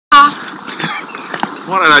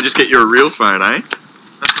Why don't I just get you a real phone, eh?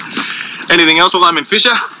 Anything else while I'm in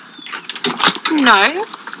Fisher? No.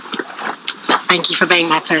 But thank you for being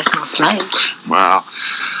my personal slave. Wow.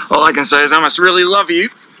 All I can say is I must really love you.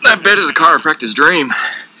 That bed is a chiropractor's dream.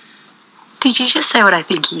 Did you just say what I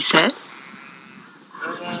think you said?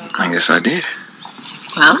 I guess I did.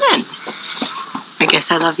 Well then, I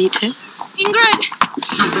guess I love you too. Ingrid! I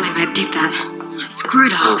can't believe I did that. I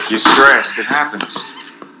screwed up. Look, you're stressed. It happens.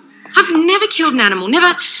 I've never killed an animal,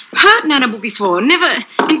 never hurt an animal before, never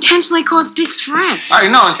intentionally caused distress. Hey,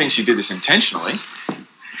 no one thinks you did this intentionally.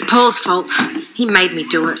 It's Paul's fault. He made me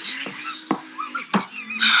do it.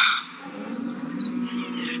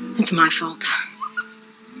 It's my fault.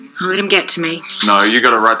 I let him get to me. No, you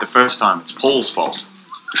got it right the first time. It's Paul's fault.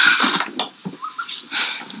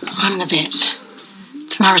 I'm the vet.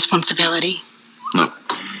 It's my responsibility. Look,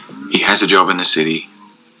 he has a job in the city.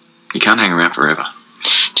 He can't hang around forever.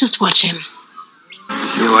 Just watch him.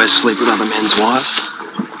 You always sleep with other men's wives?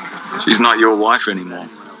 She's not your wife anymore.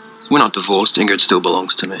 We're not divorced. Ingrid still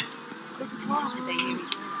belongs to me.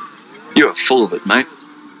 You are full of it, mate.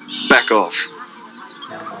 Back off.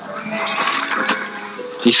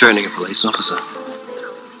 You threatening a police officer?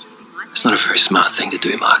 It's not a very smart thing to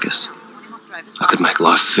do, Marcus. I could make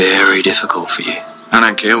life very difficult for you. I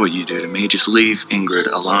don't care what you do to me. Just leave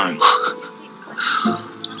Ingrid alone.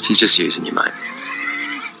 She's just using you, mate.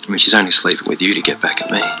 I mean, she's only sleeping with you to get back at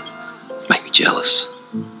me. Make me jealous.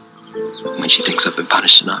 When she thinks I've been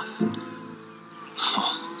punished enough.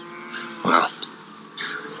 Oh, well,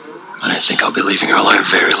 I don't think I'll be leaving her alone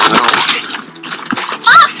very long.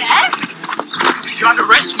 Marcus! You're under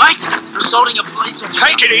arrest, mate, for assaulting a police officer.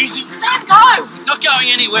 Take it easy. Let go! He's not going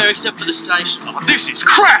anywhere except for the station. Oh, this is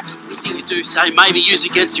crap. Anything you do say may be used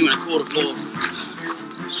against you in a court of law.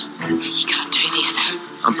 You can't do this.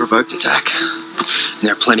 Unprovoked attack. And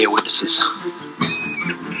there are plenty of witnesses.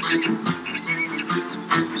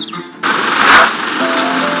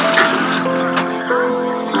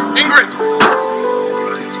 Ingrid!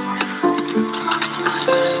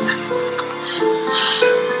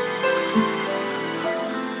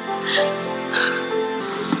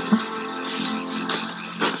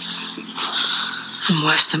 I'm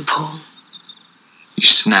worse than Paul. You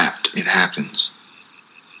snapped. It happens.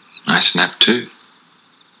 I snapped too.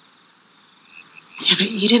 Yeah,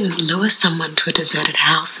 but you didn't lure someone to a deserted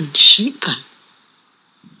house and shoot them.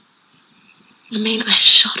 I mean, I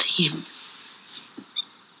shot him.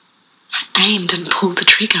 I aimed and pulled the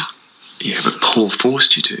trigger. Yeah, but Paul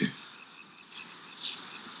forced you to.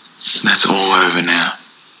 That's all over now.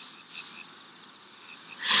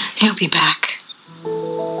 He'll be back.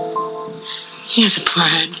 He has a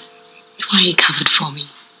plan. That's why he covered for me.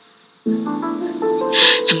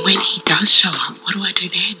 And when he does show up, what do I do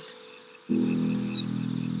then?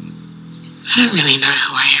 I don't really know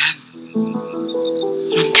who I am.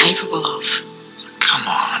 What I'm capable of. Come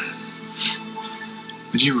on.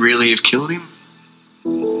 Would you really have killed him?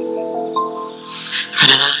 I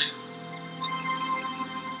don't know.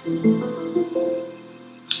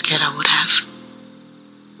 I'm scared I would have.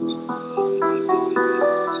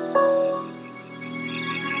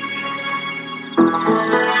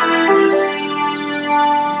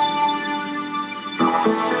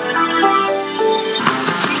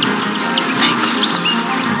 Thanks.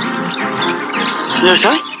 You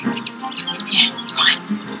okay? Yeah, fine.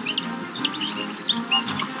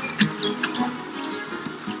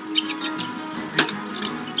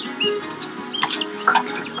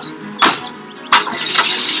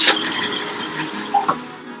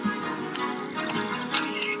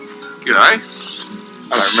 G'day.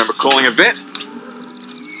 I don't remember calling a vet.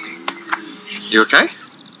 You okay?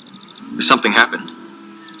 Something happened.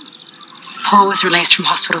 Paul was released from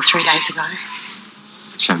hospital 3 days ago.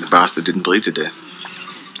 Shame the bastard didn't bleed to death.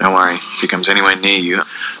 Don't worry. If he comes anywhere near you,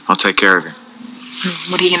 I'll take care of him.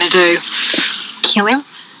 What are you going to do? Kill him?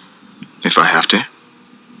 If I have to.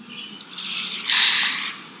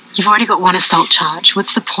 You've already got one assault charge.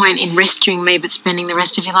 What's the point in rescuing me but spending the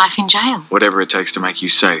rest of your life in jail? Whatever it takes to make you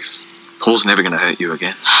safe. Paul's never going to hurt you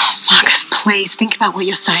again. Marcus, please think about what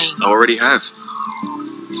you're saying. I already have.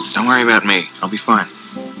 Don't worry about me. I'll be fine.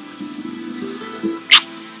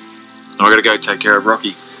 I gotta go take care of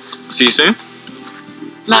Rocky. See you soon.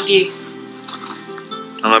 Love you.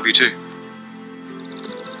 I love you too.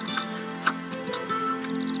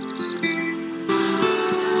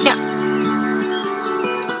 Yeah.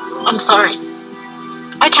 I'm sorry.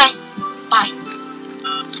 Okay. Bye.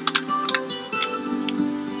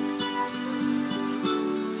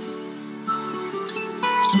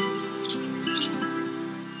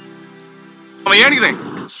 Tell me anything.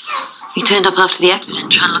 You turned up after the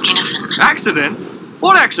accident, trying to look innocent. Accident?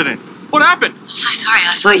 What accident? What happened? I'm so sorry,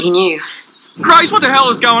 I thought you knew. Grace, what the hell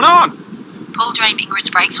is going on? Paul drained Ingrid's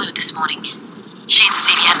brake fluid this morning. She and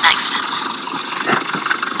Stevie had an accident.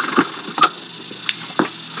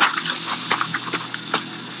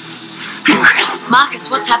 Ingrid! Marcus,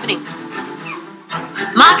 what's happening?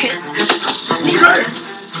 Marcus! Ingrid!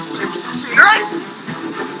 Ingrid!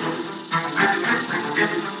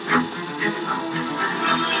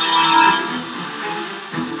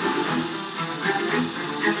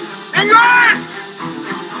 Ingrid!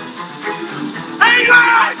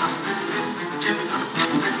 Ingrid!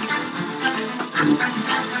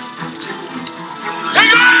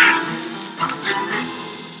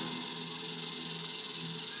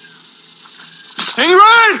 Ingrid!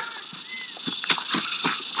 Ingrid!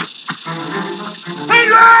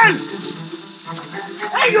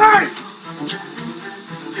 Ingrid!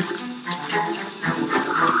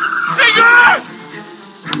 Ingrid!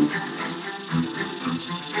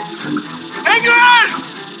 Ingrid!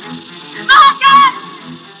 Marcus!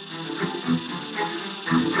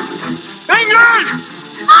 Ingrid!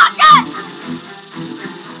 Marcus!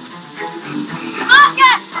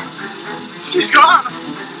 Marcus! She's gone.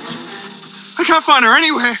 I can't find her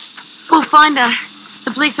anywhere. We'll find her.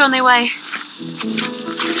 The police are on their way.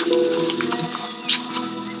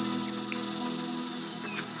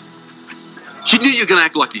 She knew you were going to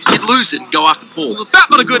act like this. You'd lose it and go after Paul. Well, that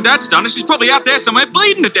lot of good that's done, and she's probably out there somewhere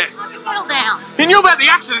bleeding to death. Settle down. He knew about the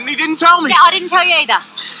accident and he didn't tell me. Yeah, I didn't tell you either.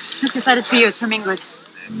 Look, this letter's for you. It's from Ingrid.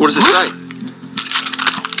 What does it say?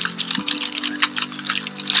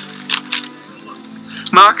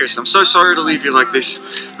 Marcus, I'm so sorry to leave you like this,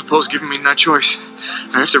 but Paul's given me no choice.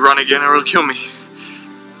 I have to run again or he'll kill me.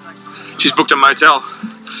 She's booked a motel.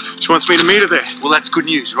 She wants me to meet her there. Well, that's good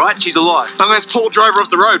news, right? She's alive. Unless Paul drove her off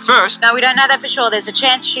the road first. No, we don't know that for sure. There's a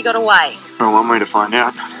chance she got away. Oh, one way to find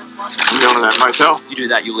out. I'm going to that motel. You do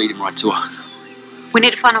that, you'll lead him right to her. We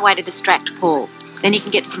need to find a way to distract Paul. Then you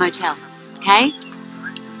can get to the motel. Okay?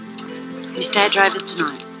 You stay at Drover's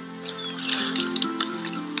tonight.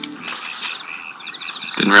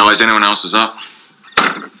 Didn't realize anyone else was up.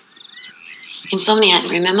 Insomniac,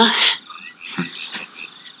 remember?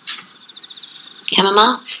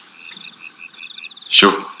 Chamomile?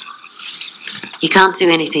 Sure. You can't do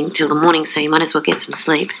anything till the morning, so you might as well get some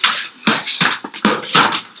sleep. Thanks.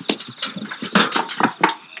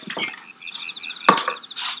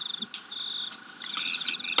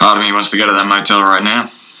 Part of me wants to go to that motel right now.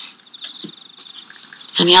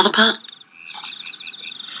 And the other part?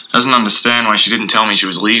 Doesn't understand why she didn't tell me she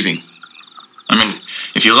was leaving. I mean,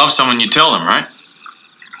 if you love someone, you tell them, right?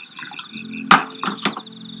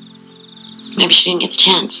 Maybe she didn't get the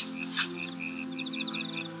chance.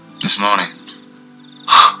 This morning.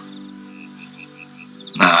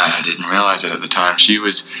 No, I didn't realize it at the time. She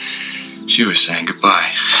was saying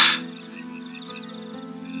goodbye.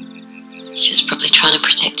 She was probably trying to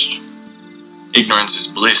protect you. Ignorance is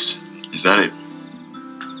bliss. Is that it?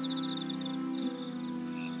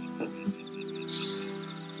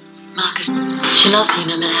 Marcus, she loves you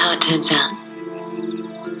no matter how it turns out.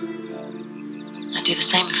 I'd do the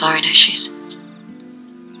same if I were in her shoes.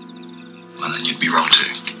 Well, then you'd be wrong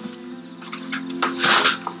too.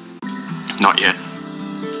 Not yet.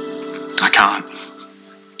 I can't.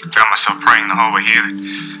 Found myself praying the whole way here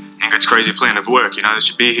that Ingrid's crazy plan of work, that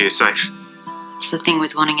she'd be here safe. It's the thing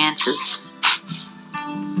with wanting answers.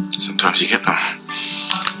 Sometimes you get them.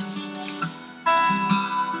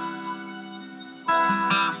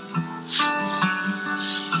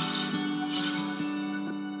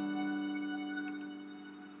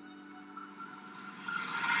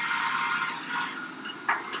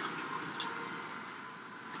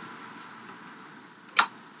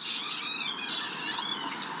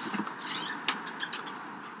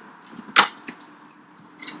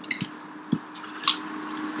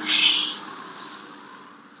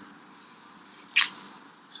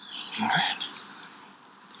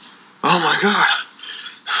 Oh my God.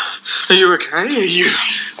 Are you okay?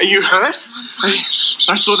 Are you hurt? I'm fine.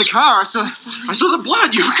 I saw the car. I saw the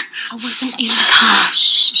blood. I wasn't in the car.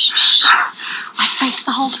 Shh. I faked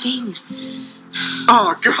the whole thing.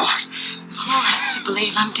 Oh God. Paul has to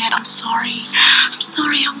believe I'm dead. I'm sorry.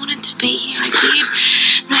 I wanted to be here. I did.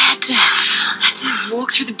 And I had to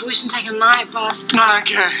walk through the bush and take a night bus. I don't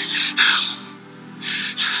care.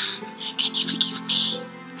 Can you forgive me?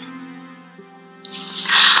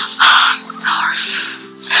 Oh, I'm sorry.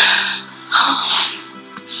 Oh.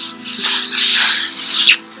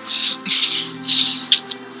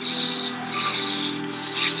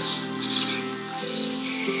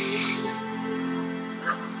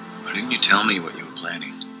 Why didn't you tell me what you were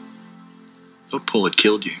planning? I thought Paul had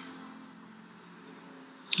killed you.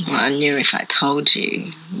 Well, I knew if I told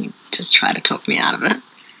you, you'd just try to talk me out of it.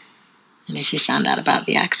 And if you found out about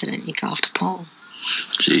the accident, you'd go after Paul.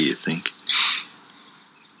 Gee, you think?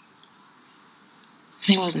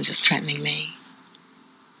 He wasn't just threatening me.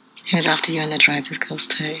 He was after you and the driver's girls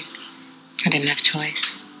too. I didn't have a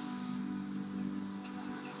choice.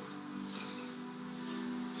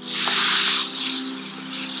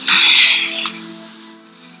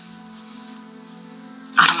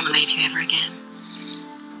 I don't want to leave you ever again.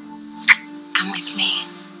 Come with me.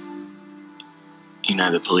 You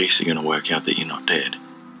know the police are going to work out that you're not dead.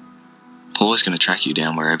 Paul is going to track you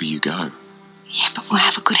down wherever you go. Yeah, but we'll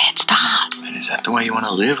have a good head start. But is that the way you want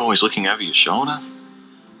to live, always looking over your shoulder?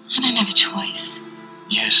 I don't have a choice.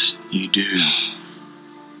 Yes, you do.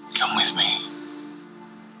 Come with me.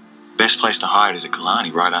 Best place to hide is at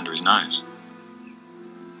Killarney, right under his nose.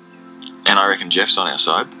 And I reckon Jeff's on our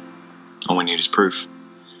side. All we need is proof.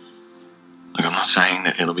 Look, I'm not saying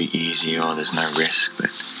that it'll be easy or there's no risk,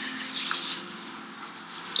 but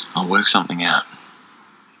I'll work something out.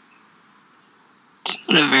 It's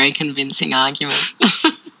not a very convincing argument.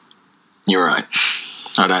 You're right.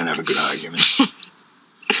 I don't have a good argument.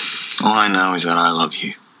 All I know is that I love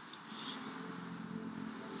you.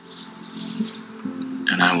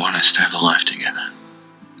 And I want us to have a life together.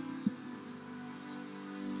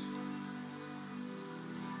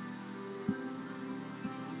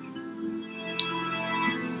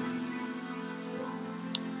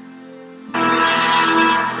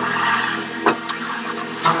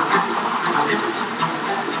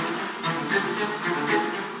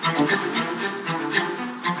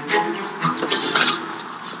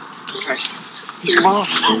 He's gone.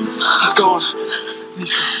 He's gone.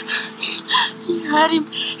 He's gone. You heard him.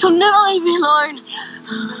 He'll never leave me alone.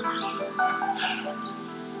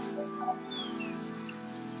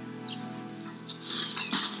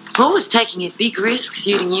 Paul was taking a big risk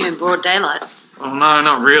shooting you in broad daylight. Oh, no,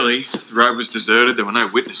 not really. The road was deserted. There were no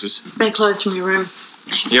witnesses. Spare clothes from your room.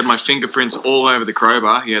 He had my fingerprints all over the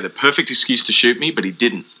crowbar. He had the perfect excuse to shoot me, but he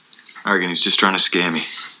didn't. I reckon he was just trying to scare me.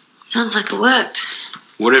 Sounds like it worked.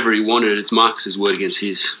 Whatever he wanted, it's Marcus's word against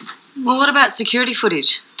his. Well, what about security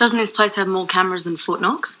footage? Doesn't this place have more cameras than Fort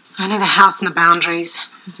Knox? I know the house and the boundaries.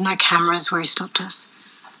 There's no cameras where he stopped us.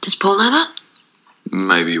 Does Paul know that?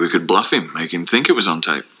 Maybe we could bluff him, make him think it was on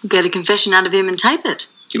tape. Get a confession out of him and tape it.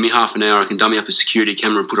 Give me half an hour, I can dummy up a security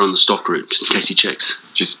camera and put it on the stock route, just in case he checks.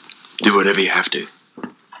 Just do whatever you have to.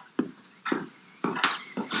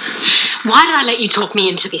 Why did I let you talk me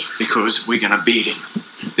into this? Because we're going to beat him.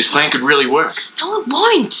 This plan could really work. No, it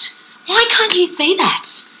won't. Why can't you see that?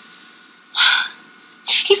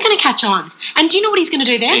 He's going to catch on. And do you know what he's going to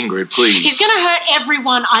do then? Ingrid, please. He's going to hurt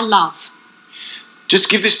everyone I love. Just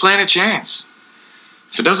give this plan a chance.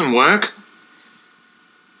 If it doesn't work,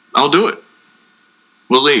 I'll do it.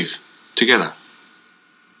 We'll leave. Together.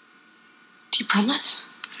 Do you promise?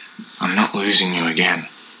 I'm not losing you again.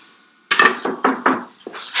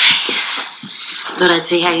 Thought I'd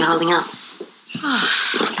see how you're holding up.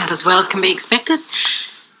 About as well as can be expected.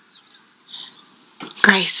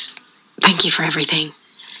 Grace, thank you for everything.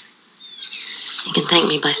 You can thank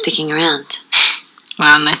me by sticking around.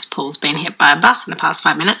 Well, unless Paul's been hit by a bus in the past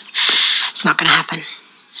 5 minutes, it's not going to happen.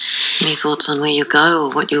 Any thoughts on where you'll go or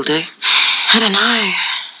what you'll do? I don't know.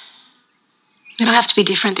 It'll have to be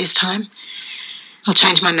different this time. I'll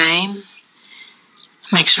change my name.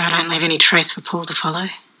 Make sure I don't leave any trace for Paul to follow.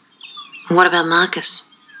 And what about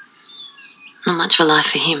Marcus? Not much of a life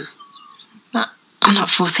for him. No, I'm not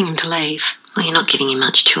forcing him to leave. Well, you're not giving him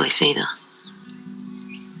much choice either.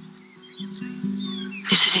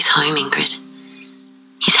 This is his home, Ingrid.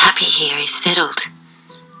 He's happy here, he's settled.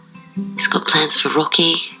 He's got plans for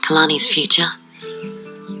Rocky, Kalani's future.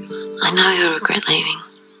 I know he'll regret leaving.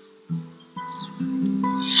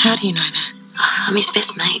 How do you know that? Oh, I'm his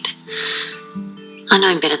best mate. I know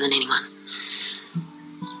him better than anyone.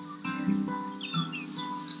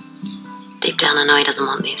 Deep down I know he doesn't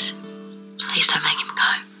want this. Please don't make him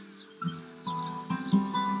go.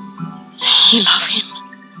 You love him?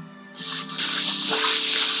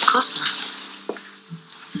 Of course not.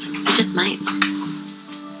 We're just mates.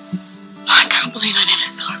 I can't believe I never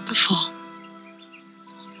saw it before.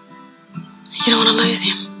 You don't want to lose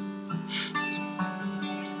him.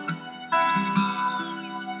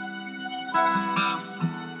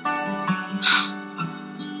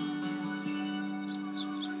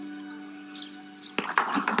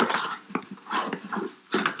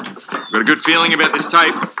 Got a good feeling about this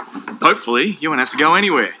tape. Hopefully, you won't have to go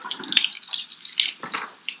anywhere.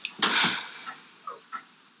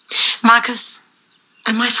 Marcus,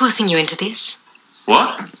 am I forcing you into this?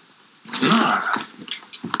 What? No.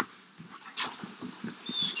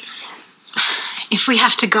 If we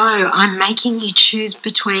have to go, I'm making you choose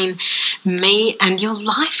between me and your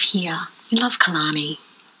life here. You love Kalani.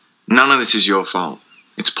 None of this is your fault.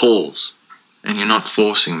 It's Paul's. And you're not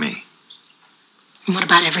forcing me. And what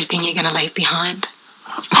about everything you're going to leave behind?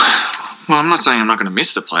 Well, I'm not saying I'm not going to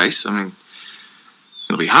miss the place. I mean,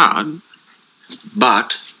 it'll be hard.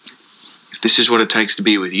 But if this is what it takes to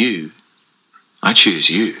be with you, I choose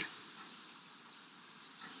you.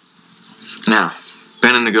 Now,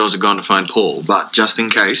 Ben and the girls have gone to find Paul, but just in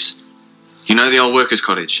case, you know the old workers'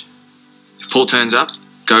 cottage. If Paul turns up,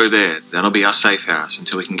 go there. That'll be our safe house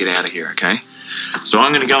until we can get out of here, okay? So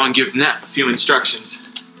I'm going to go and give Nat a few instructions.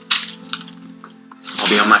 I'll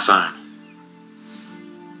be on my phone.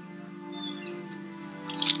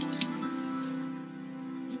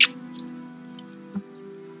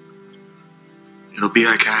 It'll be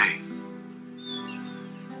okay.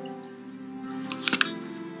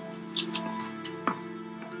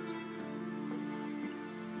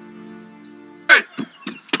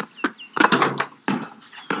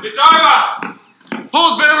 It's over!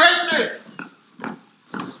 Paul's been arrested!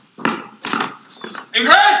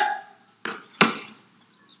 Ingrid!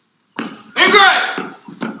 Ingrid!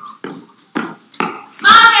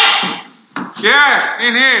 Marcus! Yeah,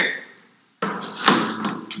 in here.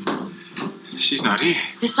 She's not here.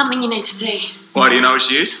 There's something you need to see. Why, do you know where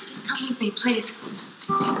she is? Just come with me, please.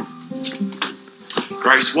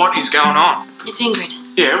 Grace, what is going on? It's Ingrid.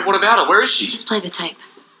 Yeah, what about her? Where is she? Just play the tape.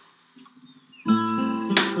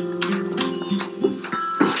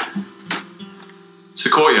 It's the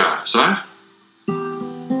courtyard, so?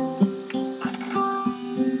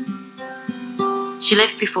 She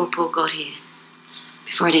left before Paul got here.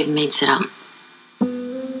 Before it even been set up.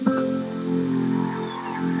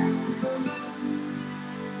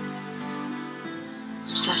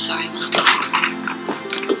 I'm so sorry, Mum.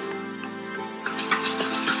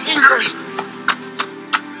 Ingrid!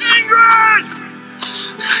 Ingrid!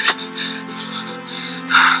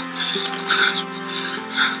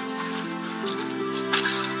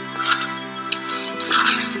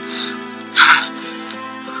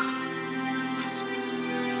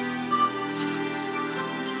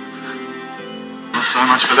 Well, so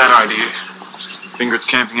much for that idea. If Ingrid's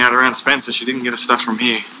camping out around Spencer, she didn't get her stuff from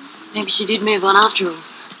here. Maybe she did move on after all.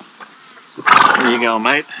 There you go,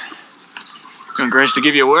 mate. Got Grace to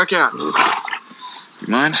give you a workout. You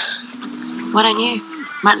mind? Why don't you?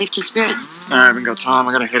 Might lift your spirits. I haven't got time.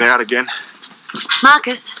 I gotta head out again.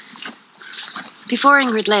 Marcus, before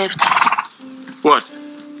Ingrid left, What?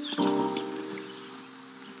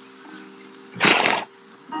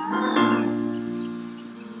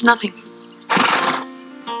 nothing.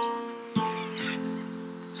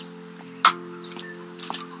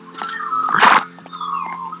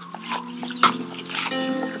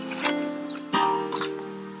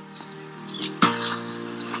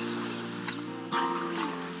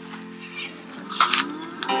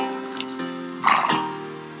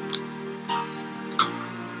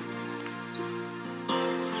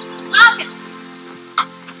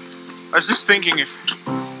 I was just thinking if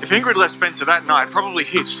Ingrid left Spencer that night, probably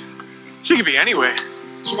hitched, she could be anywhere.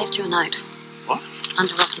 She left you a note. What?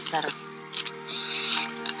 Under Rocky's saddle.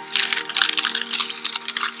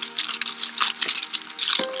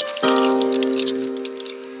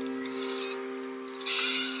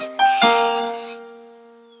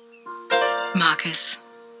 Marcus,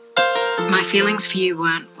 my feelings for you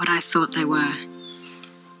weren't what I thought they were.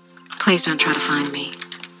 Please don't try to find me.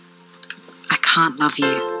 I can't love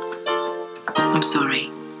you. I'm sorry.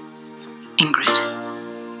 Ingrid.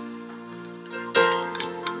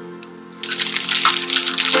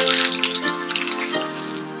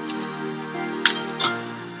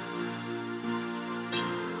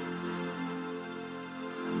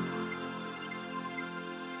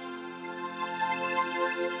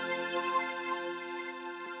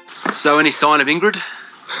 So, any sign of Ingrid?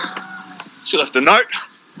 She left a note.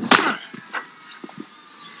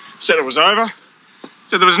 Said it was over.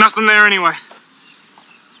 Said there was nothing there anyway.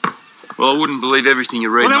 Well, I wouldn't believe everything you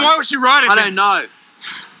read. Well, then mate. why would she write it? I then? don't know.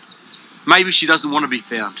 Maybe she doesn't want to be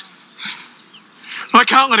found. I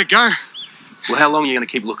can't let it go. Well, how long are you going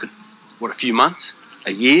to keep looking? What, a few months?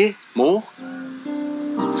 A year? More?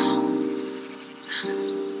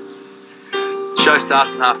 Show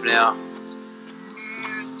starts in half an hour.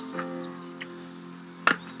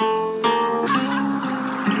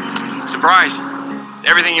 Surprise. It's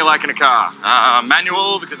everything you like in a car.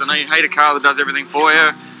 Manual, because I know you hate a car that does everything for you.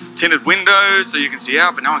 Tinted windows, so you can see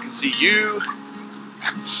out, but no one can see you.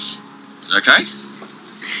 Is it okay?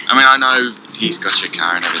 I mean, I know he's got your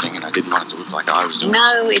car and everything, and I didn't want it to look like I was doing it.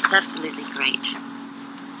 No, it's absolutely great.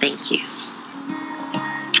 Thank you.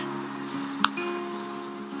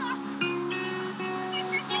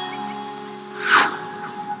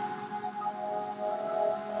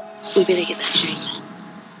 We better get that straight then.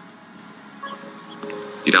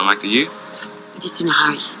 You don't like the U? We're just in a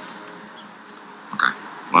hurry. Okay.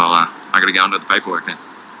 Well, I gotta go and do the paperwork then.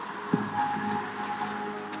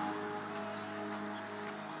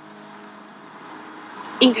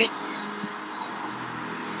 Ingrid.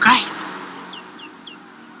 Grace.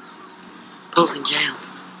 Paul's in jail.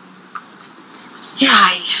 Yeah,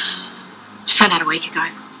 I found out a week ago.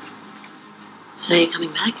 So you're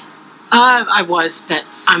coming back? I was, but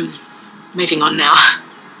I'm moving on now.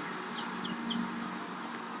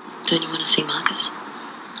 Don't you want to see Marcus?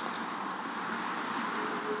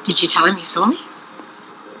 Did you tell him you saw me?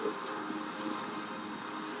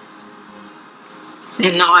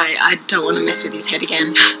 Then no, I don't want to mess with his head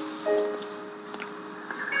again.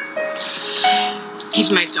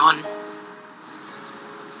 He's moved on.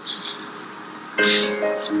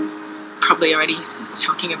 He's probably already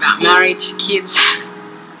talking about marriage, kids.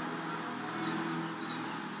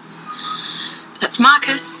 That's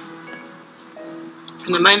Marcus.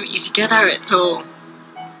 From the moment you're together, it's all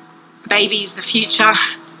babies, the future.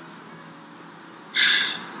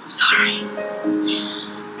 Sorry.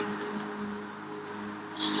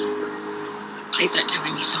 Please don't tell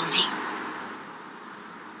him you saw me.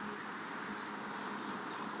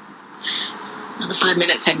 Another 5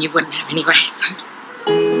 minutes and you wouldn't have anyway, so...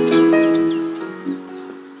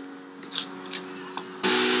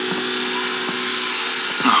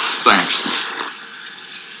 Oh, thanks.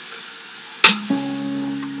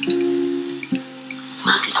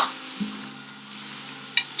 Marcus.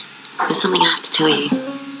 There's something I have to tell you.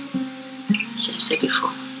 I should have said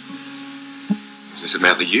before. Is this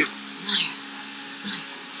about the U? No.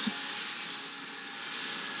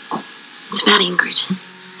 It's about Ingrid.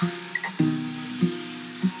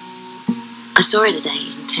 I saw her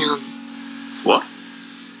today in town. What?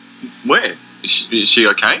 Where? Is she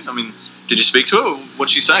okay? I mean, did you speak to her?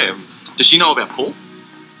 What'd she say? Does she know about Paul?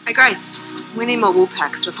 Hey, Grace. We need more wool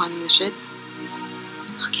packs. Do I find them in the shed?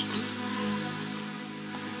 I'll get them.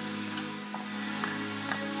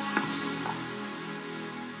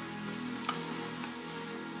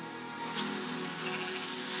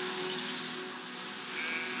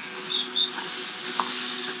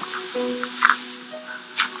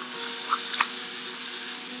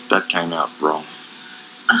 That came out wrong.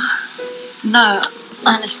 No,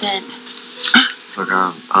 I understand. Look,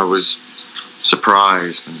 I was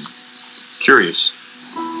surprised and curious.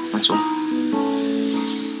 That's all.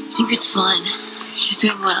 Ingrid's fine. She's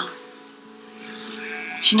doing well.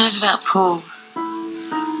 She knows about Paul.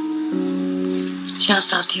 She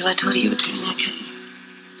asked after you. I told her you were doing okay.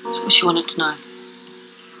 That's all she wanted to know.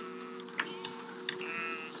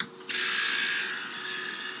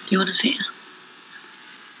 Do you want to see her?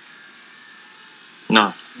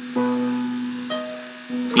 No.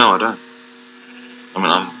 No, I don't. I mean,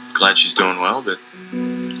 I'm glad she's doing well, but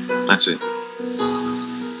that's it. I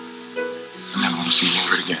never want to see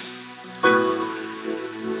Ingrid again.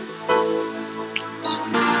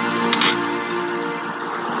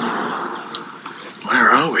 Where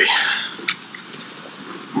are we?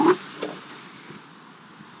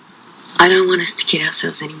 I don't want us to kid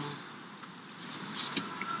ourselves anymore.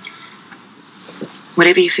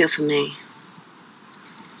 Whatever you feel for me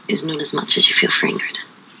is not as much as you feel for Ingrid.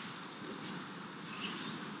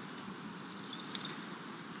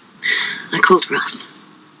 I called Russ.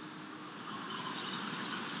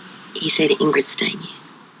 He said Ingrid's staying here.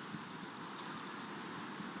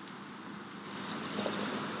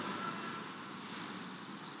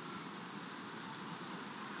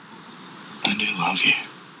 I do love you.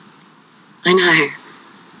 I know.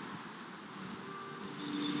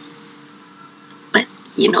 But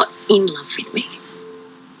you're not in love with me.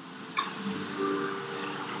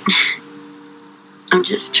 I'm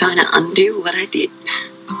just trying to undo what I did.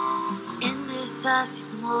 In this icy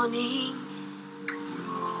morning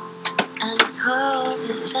and the cold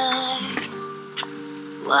inside,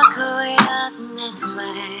 walk away out next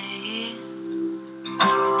way.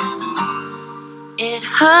 It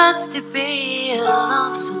hurts to be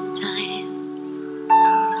alone sometimes.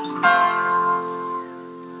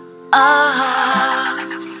 Oh,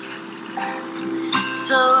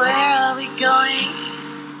 so where are we going?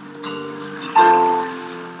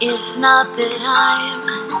 It's not that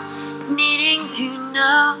I'm needing to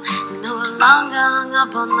know. No longer hung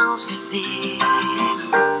up on those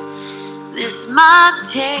things. This might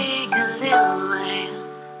take a little while.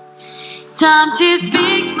 Time to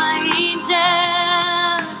speak, my angel.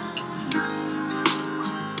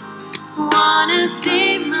 Wanna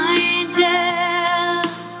see my angel.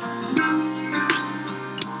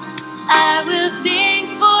 I will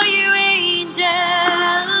sing for you, angel.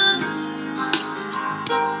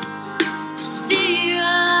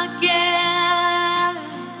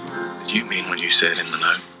 Do you mean what you said in the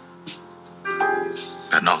note?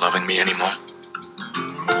 About not loving me anymore?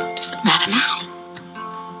 Does it matter now?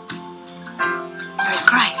 You're with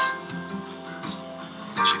Grace.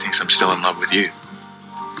 She thinks I'm still in love with you.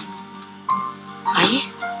 Are you?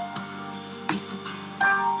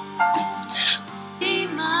 Yes. Be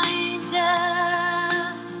my angel.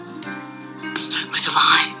 No, it was a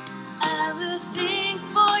lie. I will sing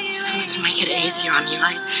for you. Just wanted to make it easier on you.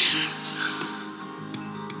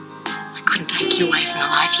 I couldn't take you away from the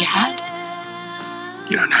life you had.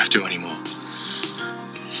 You don't have to anymore. Do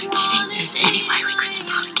you think there's any way we could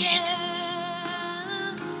start again?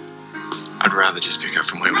 I'd rather just pick up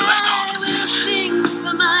from where we left I off. will sing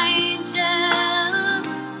for my angel.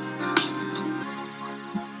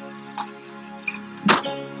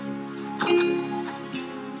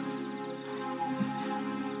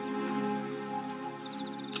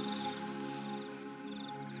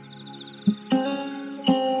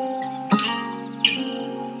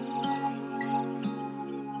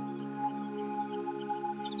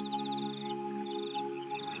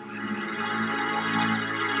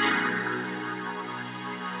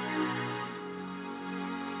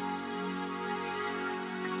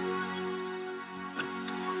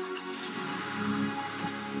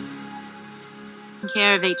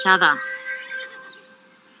 Care of each other.